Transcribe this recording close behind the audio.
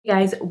Hey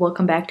guys,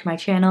 welcome back to my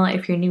channel.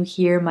 If you're new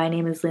here, my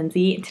name is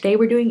Lindsay, and today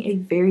we're doing a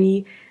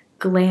very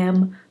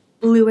glam,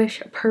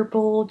 bluish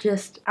purple,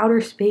 just outer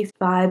space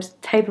vibes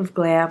type of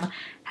glam.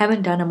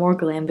 Haven't done a more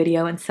glam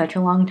video in such a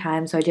long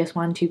time, so I just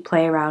wanted to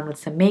play around with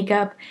some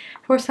makeup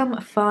for some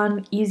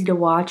fun, easy to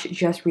watch,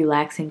 just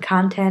relaxing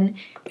content.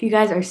 If you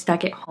guys are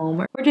stuck at home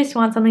or just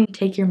want something to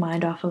take your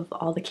mind off of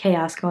all the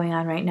chaos going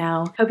on right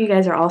now, hope you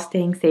guys are all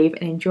staying safe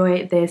and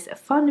enjoy this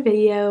fun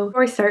video.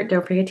 Before I start,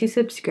 don't forget to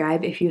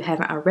subscribe if you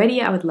haven't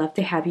already. I would love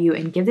to have you,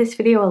 and give this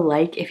video a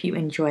like if you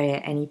enjoy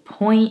it at any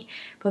point.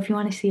 But if you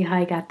want to see how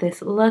I got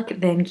this look,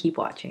 then keep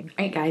watching.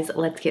 Alright guys,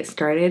 let's get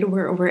started.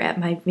 We're over at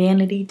my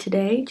vanity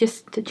today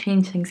just to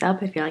change things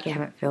up. I feel like I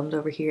haven't filmed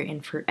over here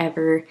in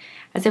forever.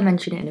 As I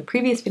mentioned in a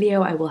previous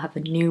video, I will have a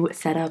new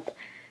setup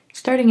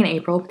starting in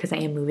April because I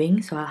am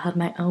moving, so I'll have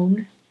my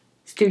own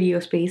studio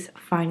space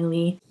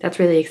finally. That's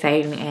really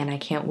exciting and I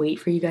can't wait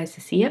for you guys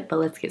to see it, but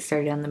let's get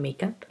started on the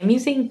makeup. I'm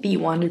using the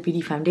Wander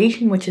Beauty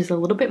foundation, which is a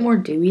little bit more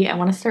dewy. I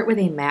want to start with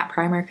a matte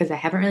primer because I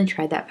haven't really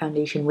tried that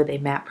foundation with a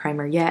matte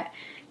primer yet.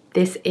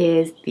 This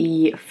is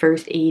the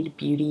First Aid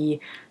Beauty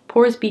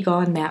Pores Be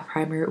Gone Matte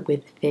Primer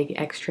with Fig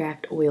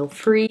Extract Oil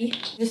Free.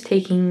 Just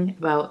taking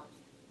about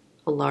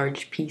a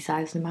large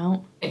pea-sized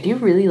amount. I do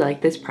really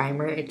like this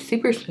primer. It's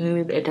super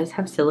smooth. It does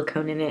have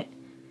silicone in it,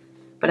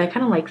 but I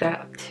kind of like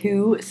that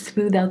to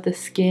smooth out the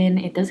skin.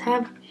 It does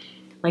have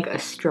like a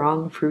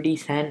strong fruity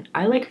scent.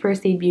 I like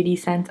First Aid Beauty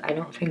scents. I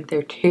don't think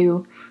they're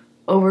too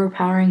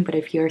overpowering, but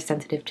if you're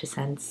sensitive to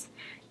scents,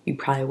 you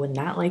probably would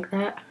not like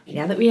that.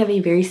 Now that we have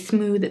a very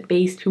smooth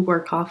base to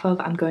work off of,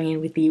 I'm going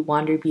in with the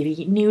Wander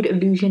Beauty Nude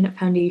Illusion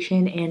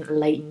Foundation in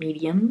light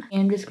medium.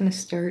 And I'm just going to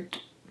start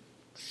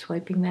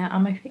swiping that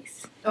on my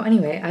face. So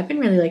anyway, I've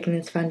been really liking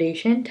this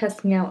foundation,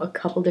 testing out a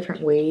couple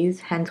different ways,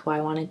 hence why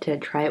I wanted to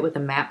try it with a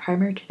matte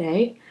primer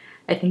today.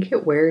 I think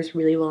it wears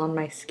really well on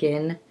my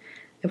skin.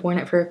 I've worn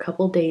it for a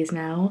couple days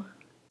now,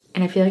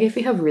 and I feel like if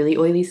you have really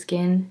oily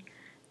skin,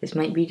 this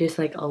might be just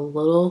like a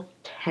little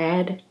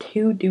tad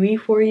too dewy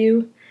for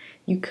you.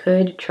 You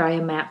could try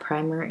a matte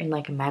primer in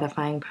like a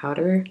mattifying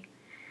powder,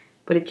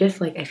 but it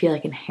just like, I feel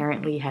like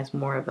inherently has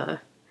more of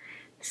a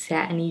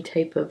satiny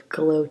type of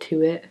glow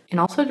to it. And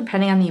also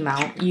depending on the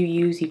amount you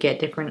use, you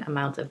get different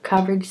amounts of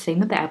coverage. Same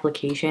with the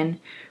application.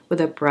 With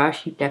a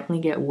brush, you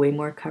definitely get way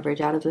more coverage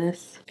out of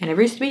this. I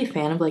never used to be a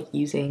fan of like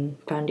using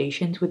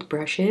foundations with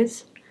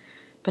brushes,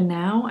 but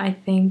now I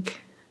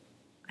think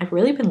I've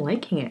really been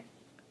liking it.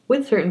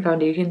 With certain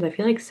foundations, I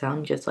feel like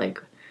some just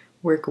like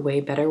work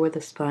way better with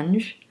a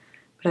sponge,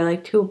 but I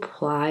like to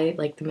apply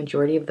like the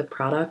majority of the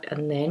product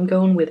and then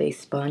go in with a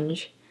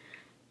sponge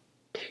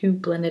to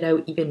blend it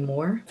out even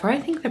more. So I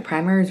think the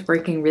primer is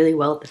working really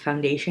well with the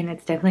foundation.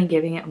 It's definitely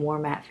giving it a more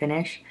matte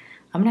finish.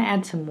 I'm gonna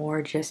add some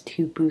more just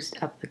to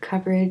boost up the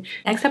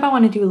coverage. Next up, I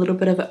want to do a little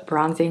bit of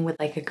bronzing with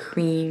like a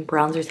cream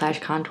bronzer slash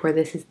contour.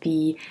 This is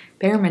the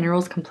Bare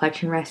Minerals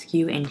Complexion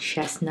Rescue in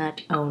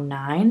Chestnut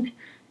 09,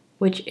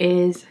 which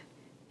is,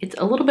 it's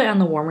a little bit on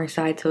the warmer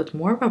side, so it's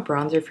more of a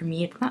bronzer for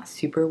me. It's not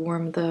super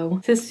warm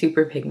though. This is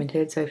super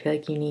pigmented, so I feel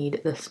like you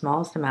need the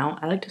smallest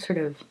amount. I like to sort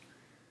of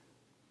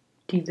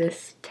do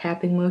this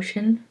tapping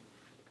motion,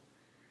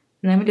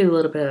 and I'm gonna do a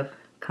little bit of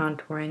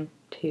contouring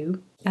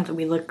too. Now that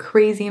we look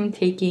crazy, I'm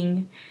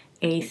taking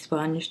a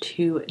sponge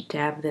to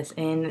dab this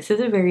in. This is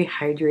a very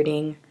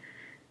hydrating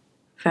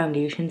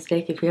foundation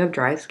stick. If you have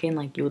dry skin,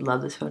 like, you would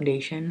love this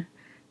foundation.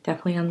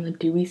 Definitely on the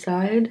dewy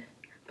side,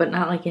 but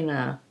not like in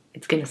a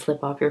it's gonna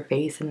slip off your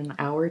face in an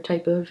hour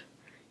type of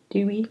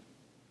dewy.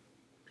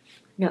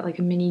 Got like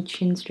a mini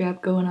chin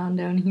strap going on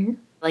down here.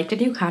 I like to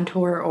do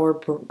contour or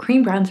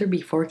cream bronzer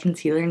before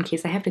concealer in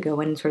case I have to go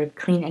in and sort of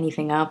clean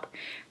anything up.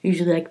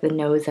 Usually like the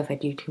nose, if I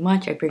do too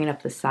much, I bring it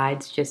up the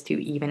sides just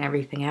to even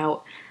everything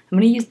out. I'm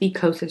going to use the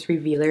Kosas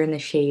Revealer in the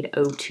shade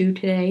 02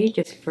 today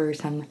just for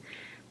some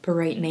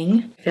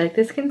brightening. I feel like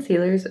this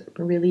concealer is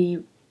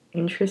really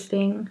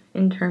interesting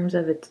in terms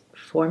of its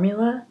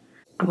formula.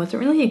 I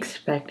wasn't really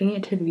expecting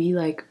it to be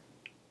like,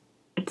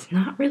 it's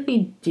not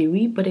really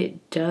dewy, but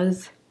it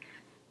does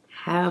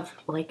have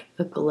like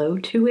a glow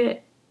to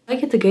it. I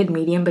like it's a good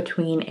medium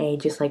between a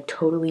just like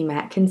totally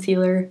matte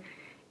concealer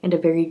and a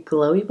very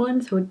glowy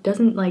one, so it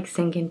doesn't like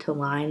sink into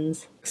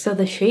lines. So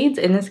the shades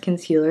in this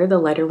concealer, the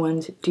lighter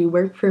ones, do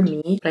work for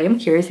me, but I am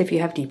curious if you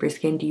have deeper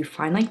skin, do you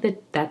find like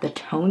that the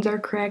tones are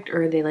correct,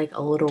 or are they like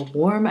a little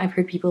warm? I've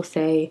heard people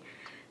say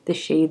the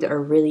shades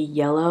are really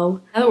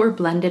yellow. Now that we're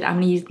blended, I'm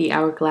going to use the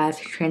Hourglass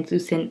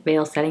Translucent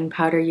Veil Setting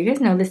Powder. You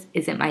guys know this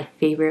isn't my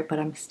favorite, but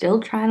I'm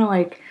still trying to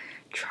like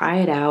try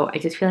it out. I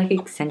just feel like it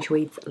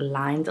accentuates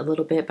lines a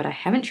little bit, but I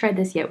haven't tried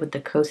this yet with the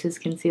Kosas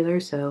concealer,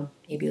 so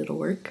maybe it'll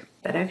work.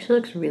 That actually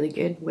looks really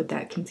good with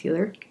that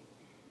concealer.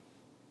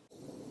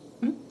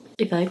 I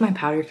feel like my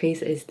powder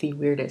face is the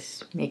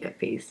weirdest makeup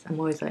face. I'm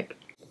always like,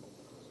 you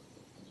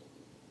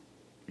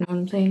know what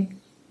I'm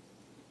saying?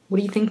 What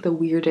do you think the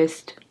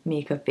weirdest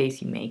makeup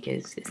face you make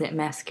is? Is it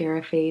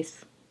mascara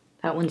face?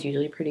 That one's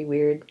usually pretty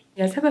weird.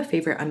 You guys have a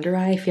favorite under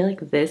eye? I feel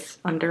like this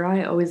under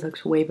eye always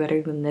looks way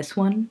better than this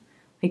one.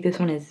 Like, this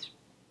one is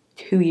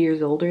 2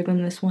 years older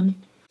than this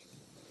one.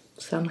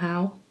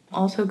 somehow. I'm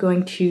also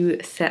going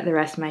to set the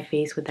rest of my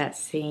face with that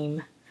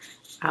same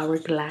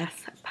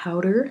Hourglass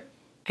powder.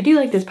 I do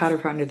like this powder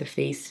for under the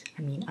face.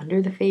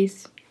 Under the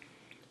face.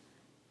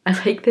 I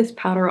like this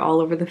powder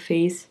all over the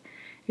face.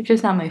 It's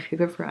just not my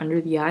favorite for under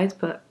the eyes,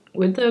 but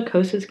with the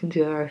Kosas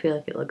concealer, I feel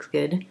like it looks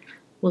good.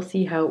 We'll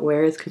see how it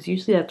wears, because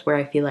usually that's where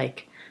I feel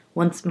like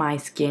once my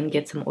skin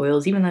gets some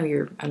oils, even though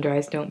your under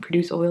eyes don't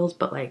produce oils,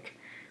 but like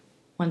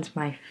once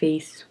my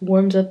face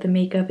warms up the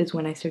makeup is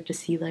when I start to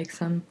see like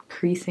some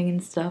creasing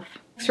and stuff.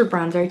 Next for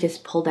bronzer, I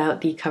just pulled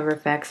out the Cover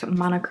FX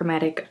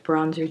Monochromatic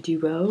Bronzer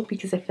Duo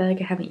because I feel like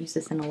I haven't used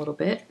this in a little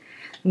bit.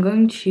 I'm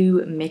going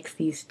to mix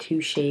these two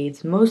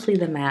shades, mostly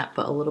the matte,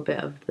 but a little bit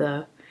of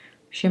the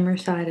shimmer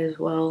side as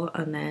well,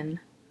 and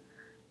then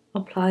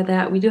apply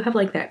that. We do have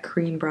like that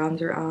cream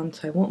bronzer on,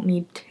 so I won't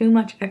need too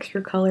much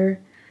extra color,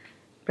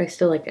 but I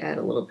still like to add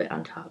a little bit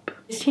on top.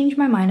 Just changed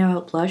my mind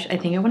about blush. I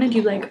think I want to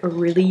do like a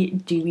really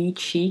dewy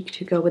cheek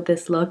to go with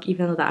this look,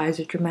 even though the eyes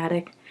are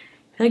dramatic.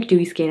 I feel like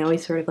dewy skin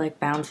always sort of like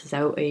balances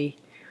out a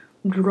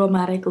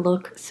dramatic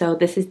look. So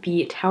this is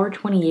the Tower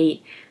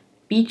 28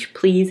 Beach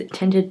Please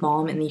Tinted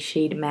Balm in the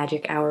shade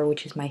Magic Hour,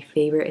 which is my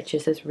favorite. It's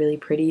just this really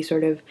pretty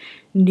sort of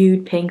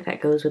nude pink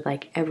that goes with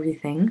like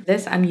everything.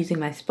 This, I'm using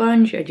my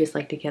sponge. I just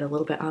like to get a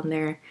little bit on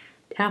there,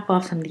 tap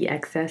off some of the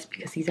excess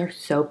because these are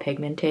so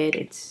pigmented.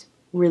 It's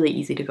really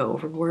easy to go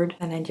overboard.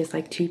 And I just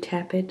like to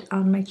tap it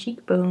on my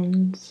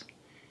cheekbones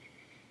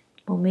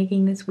while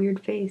making this weird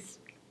face.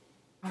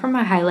 For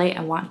my highlight,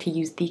 I want to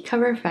use the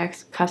Cover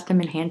FX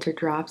Custom Enhancer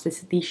Drops. This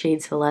is the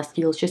shade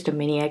Celestial. It's just a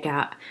mini I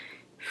got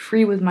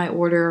free with my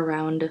order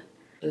around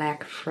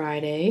Black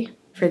Friday.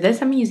 For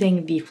this, I'm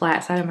using the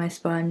flat side of my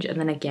sponge and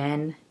then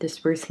again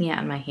dispersing it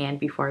on my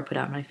hand before I put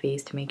it on my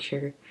face to make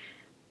sure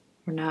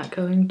we're not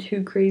going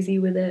too crazy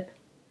with it.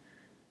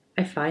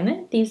 I find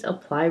that these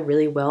apply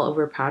really well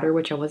over powder,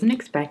 which I wasn't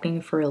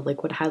expecting for a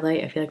liquid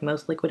highlight. I feel like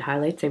most liquid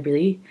highlights, they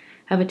really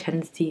have a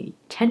tendency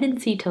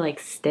to like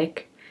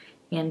stick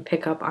and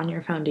pick up on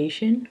your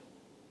foundation.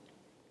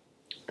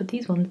 But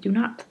these ones do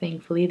not,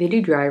 thankfully. They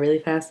do dry really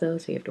fast though,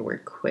 so you have to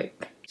work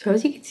quick. So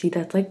as you can see,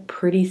 that's like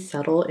pretty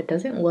subtle. It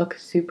doesn't look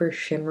super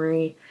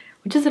shimmery,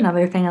 which is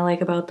another thing I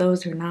like about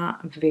those. They're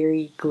not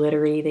very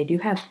glittery. They do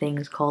have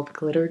things called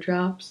glitter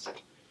drops,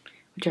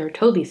 which are a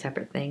totally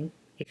separate thing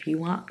if you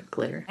want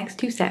glitter. Next,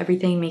 to set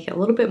everything, make it a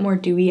little bit more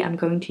dewy, I'm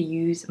going to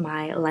use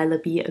my Lila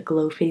B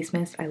Glow Face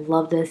Mist. I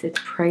love this. It's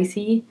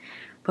pricey,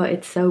 but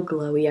it's so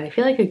glowy. I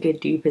feel like a good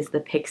dupe is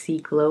the Pixie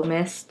Glow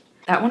Mist.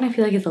 That one I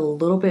feel like is a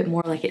little bit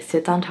more like it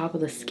sits on top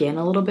of the skin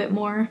a little bit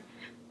more,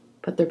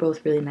 but they're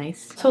both really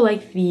nice. So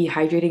like the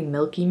Hydrating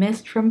Milky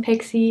Mist from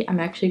Pixie,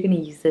 I'm actually going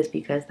to use this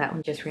because that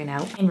one just ran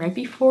out. And right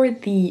before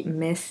the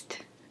mist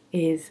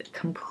is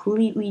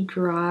completely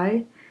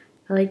dry,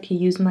 I like to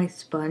use my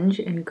sponge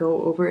and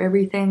go over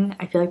everything.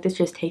 I feel like this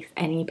just takes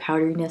any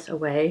powderiness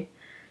away.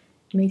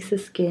 It makes the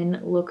skin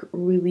look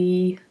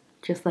really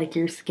just like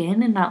your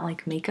skin and not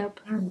like makeup.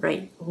 All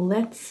right,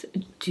 let's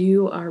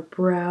do our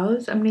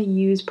brows. I'm gonna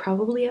use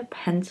probably a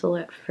pencil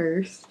at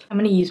first. I'm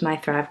gonna use my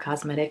Thrive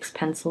Cosmetics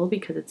pencil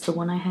because it's the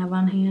one I have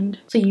on hand.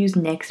 So use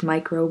NYX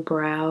Micro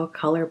Brow,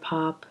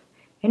 ColourPop,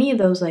 any of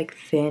those like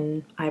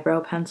thin eyebrow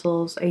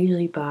pencils. I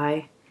usually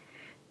buy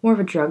more of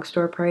a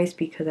drugstore price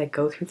because I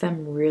go through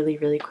them really,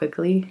 really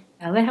quickly.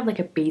 Now that I have like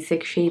a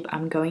basic shape,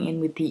 I'm going in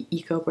with the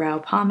Eco Brow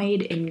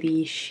Pomade in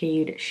the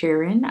shade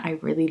Sharon. I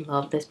really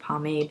love this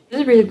pomade.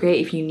 This is really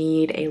great if you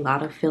need a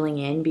lot of filling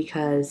in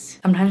because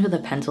sometimes with a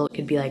pencil it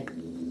could be like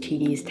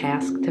tedious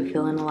task to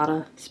fill in a lot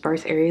of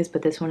sparse areas,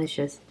 but this one is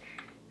just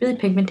really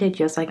pigmented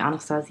just like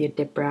Anastasia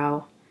Dip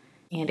Brow,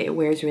 and it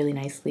wears really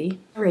nicely.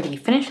 Alrighty,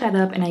 finish that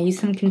up, and I use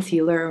some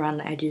concealer around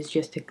the edges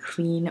just to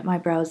clean my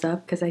brows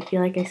up because I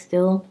feel like I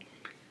still,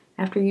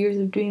 after years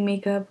of doing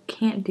makeup,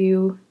 can't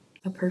do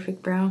a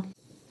perfect brow.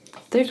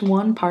 If there's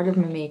one part of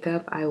my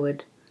makeup I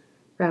would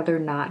rather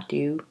not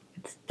do,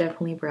 it's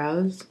definitely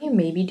brows. And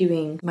maybe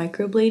doing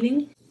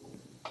microblading.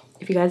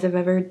 If you guys have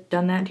ever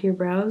done that to your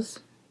brows,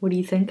 what do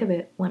you think of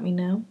it? Let me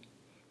know.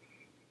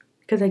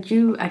 Because I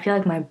feel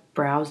like my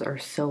brows are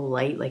so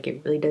light, like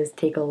it really does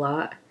take a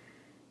lot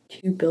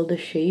to build a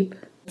shape.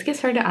 Let's get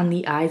started on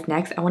the eyes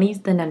next. I want to use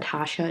the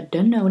Natasha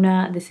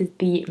Denona. This is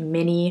the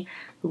mini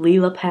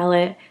Lila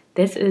palette.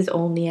 This is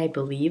only, I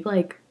believe,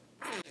 like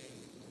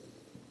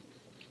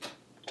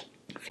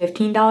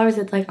 $15.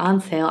 It's like on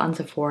sale on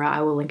Sephora.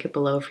 I will link it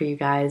below for you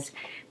guys.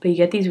 But you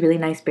get these really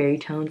nice berry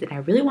tones, and I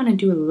really want to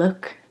do a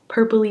look,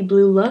 purpley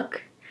blue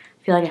look.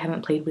 I feel like I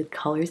haven't played with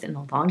colors in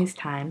the longest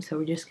time, so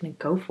we're just gonna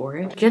go for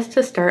it. Just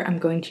to start, I'm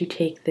going to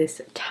take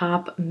this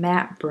top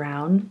matte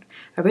brown.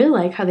 I really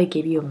like how they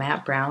give you a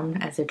matte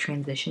brown as a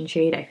transition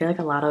shade. I feel like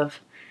a lot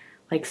of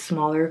like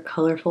smaller,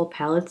 colorful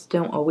palettes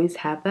don't always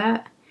have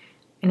that.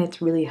 And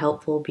it's really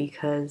helpful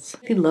because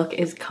if the look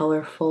is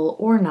colorful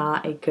or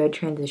not, a good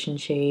transition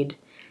shade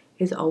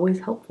is always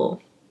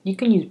helpful. You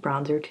can use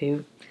bronzer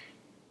too,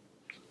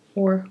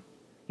 or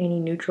any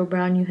neutral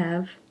brown you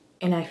have.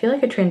 And I feel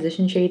like a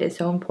transition shade is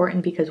so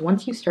important because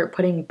once you start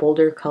putting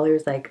bolder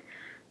colors like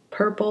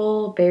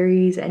purple,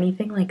 berries,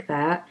 anything like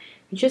that,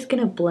 It's just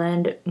gonna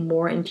blend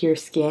more into your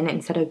skin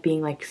instead of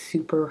being like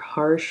super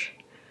harsh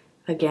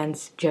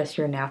against just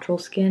your natural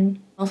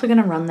skin. I'm also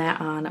gonna run that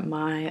on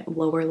my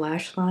lower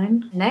lash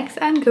line. Next,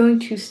 I'm going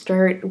to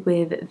start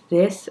with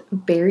this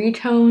berry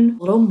tone, a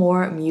little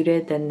more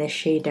muted than this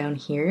shade down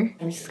here.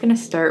 I'm just gonna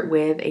start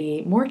with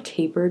a more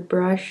tapered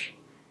brush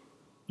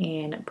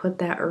and put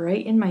that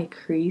right in my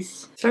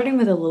crease. Starting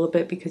with a little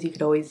bit because you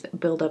could always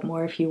build up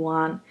more if you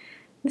want.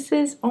 This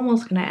is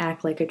almost gonna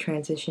act like a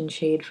transition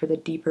shade for the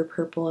deeper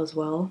purple as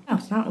well. Oh,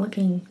 it's not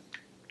looking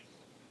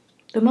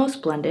the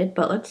most blended,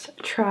 but let's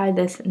try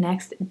this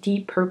next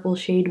deep purple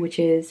shade, which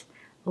is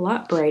a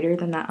lot brighter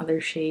than that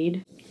other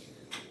shade.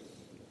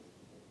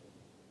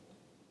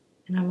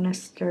 And I'm gonna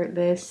start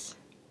this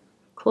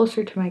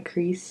closer to my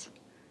crease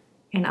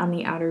and on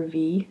the outer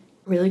V.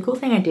 Really cool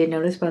thing I did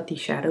notice about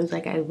these shadows,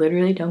 like I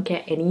literally don't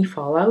get any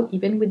fallout,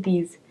 even with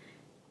these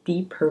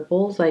deep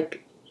purples,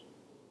 like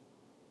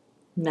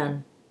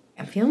none.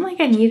 I'm feeling like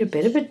I need a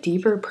bit of a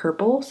deeper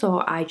purple,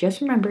 so I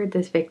just remembered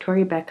this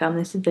Victoria Beckham.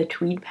 This is the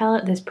Tweed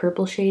palette. This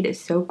purple shade is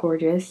so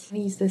gorgeous. I'm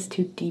gonna use this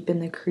to deepen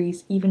the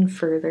crease even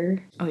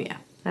further. Oh yeah,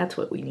 that's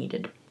what we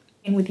needed.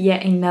 And with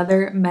yet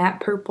another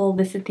matte purple,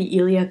 this is the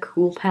Lila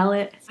Cool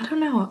palette. I don't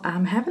know,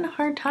 I'm having a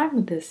hard time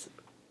with this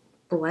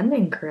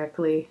blending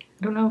correctly.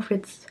 I don't know if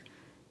it's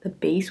the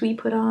base we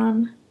put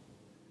on,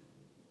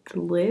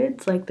 the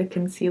lids, like the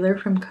concealer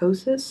from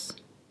Kosas.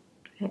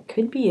 It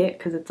could be it,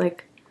 because it's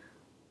like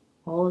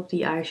all of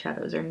the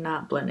eyeshadows are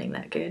not blending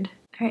that good.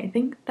 Alright, I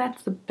think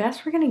that's the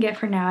best we're gonna get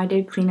for now. I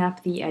did clean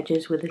up the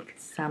edges with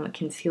some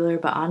concealer,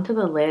 but onto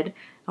the lid,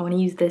 I want to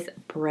use this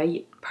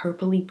bright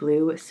purpley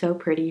blue, so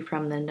pretty,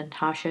 from the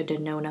Natasha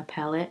Denona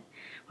palette.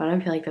 Why do I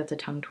feel like that's a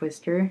tongue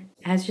twister?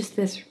 It has just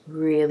this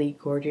really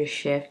gorgeous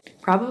shift.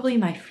 Probably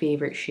my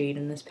favorite shade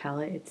in this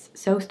palette. It's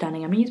so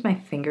stunning. I'm gonna use my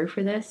finger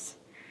for this,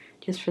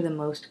 just for the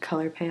most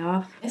color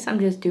payoff. This I'm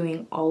just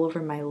doing all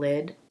over my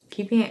lid,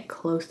 keeping it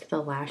close to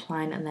the lash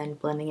line and then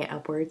blending it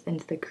upwards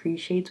into the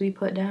crease shades we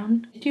put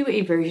down. I do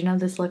a version of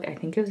this look, I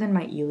think it was in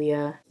my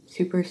Lila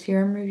Super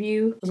Serum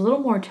review. It was a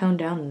little more toned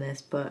down than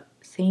this, but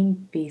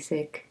same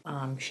basic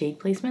shade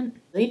placement.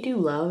 I really do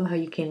love how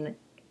you can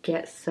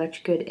get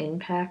such good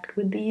impact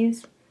with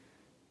these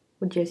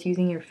with just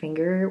using your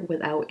finger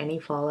without any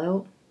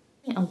fallout.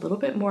 A little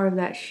bit more of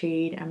that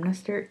shade. I'm gonna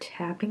start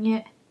tapping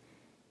it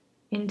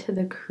into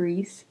the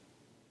crease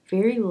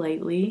very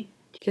lightly,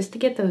 just to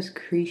get those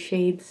crease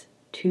shades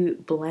to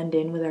blend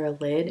in with our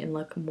lid and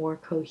look more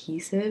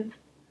cohesive.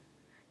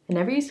 I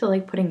never used to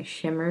like putting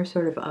shimmer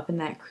sort of up in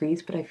that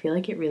crease, but I feel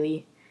like it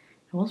really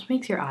almost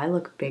makes your eye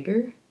look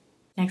bigger.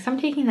 Next, I'm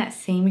taking that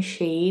same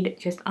shade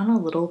just on a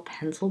little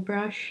pencil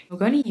brush. I'm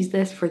going to use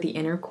this for the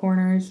inner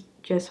corners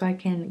just so I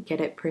can get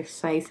it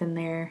precise in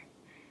there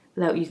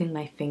without using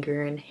my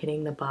finger and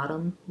hitting the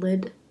bottom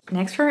lid.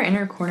 Next, for our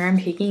inner corner, I'm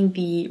taking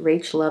the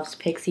Rach Loves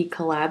Pixie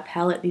collab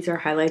palette. These are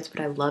highlights,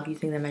 but I love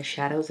using them as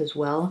shadows as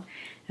well.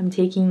 I'm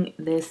taking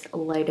this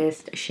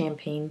lightest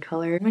champagne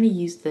color. I'm going to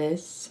use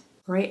this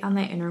right on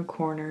the inner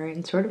corner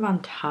and sort of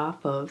on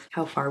top of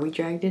how far we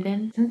dragged it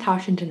in. This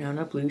Natasha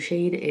Denona blue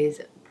shade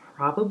is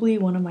probably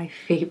one of my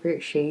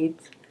favorite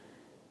shades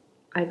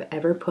I've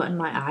ever put in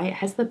my eye. It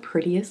has the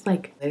prettiest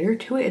like glitter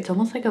to it. It's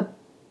almost like a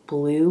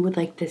blue with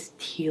like this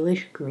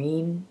tealish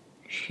green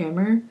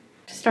shimmer.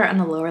 To start on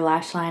the lower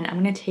lash line,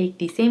 I'm going to take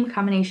the same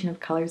combination of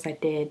colors I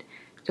did.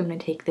 So I'm going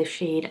to take this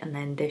shade and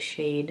then this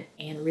shade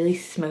and really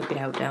smoke it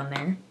out down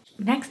there.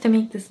 Next, to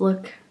make this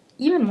look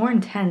even more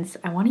intense,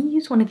 I want to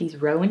use one of these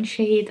Rowan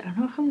shades. I don't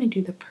know if I'm going to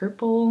do the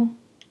purple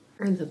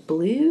or the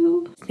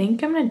blue. I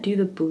think I'm going to do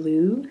the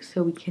blue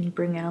so we can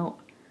bring out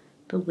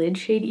the lid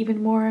shade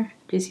even more.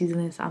 Just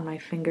using this on my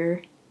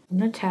finger. I'm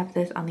going to tap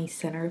this on the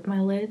center of my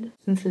lid.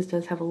 Since this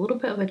does have a little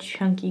bit of a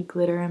chunky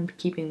glitter, I'm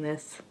keeping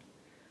this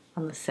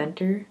on the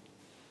center.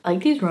 I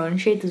like these Rowan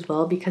shades as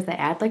well because they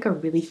add like a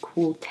really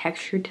cool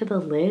texture to the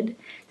lid.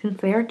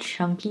 Since they are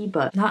chunky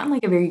but not in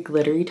like a very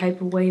glittery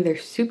type of way, they're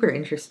super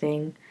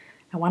interesting.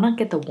 I want to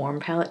get the warm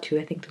palette too.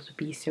 I think those would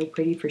be so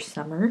pretty for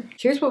summer.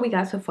 Here's what we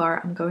got so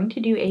far. I'm going to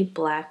do a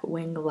black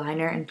wing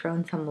liner and throw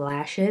in some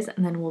lashes,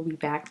 and then we'll be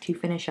back to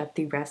finish up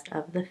the rest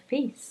of the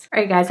face.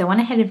 Alright guys, I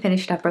went ahead and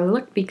finished up our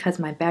look because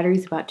my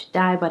battery's about to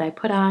die, but I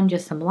put on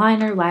just some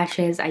liner,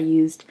 lashes. I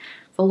used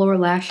Velour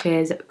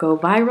Lashes Go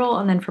Viral,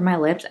 and then for my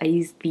lips I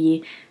used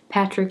the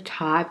Patrick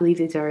Ta. I believe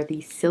these are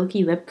the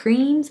Silky Lip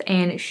Creams,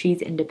 and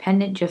She's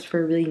Independent, just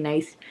for a really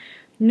nice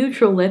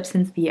neutral lip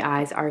since the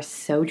eyes are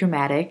so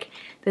dramatic.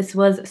 This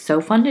was so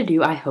fun to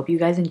do. I hope you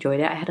guys enjoyed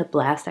it. I had a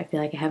blast. I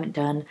feel like I haven't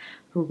done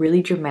a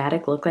really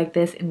dramatic look like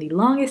this in the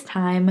longest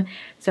time.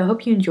 So I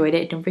hope you enjoyed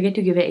it. Don't forget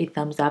to give it a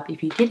thumbs up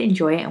if you did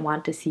enjoy it and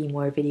want to see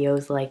more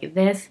videos like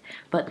this.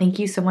 But thank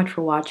you so much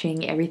for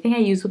watching. Everything I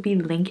use will be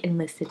linked and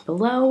listed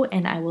below,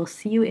 and I will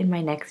see you in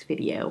my next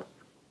video.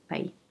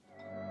 Bye.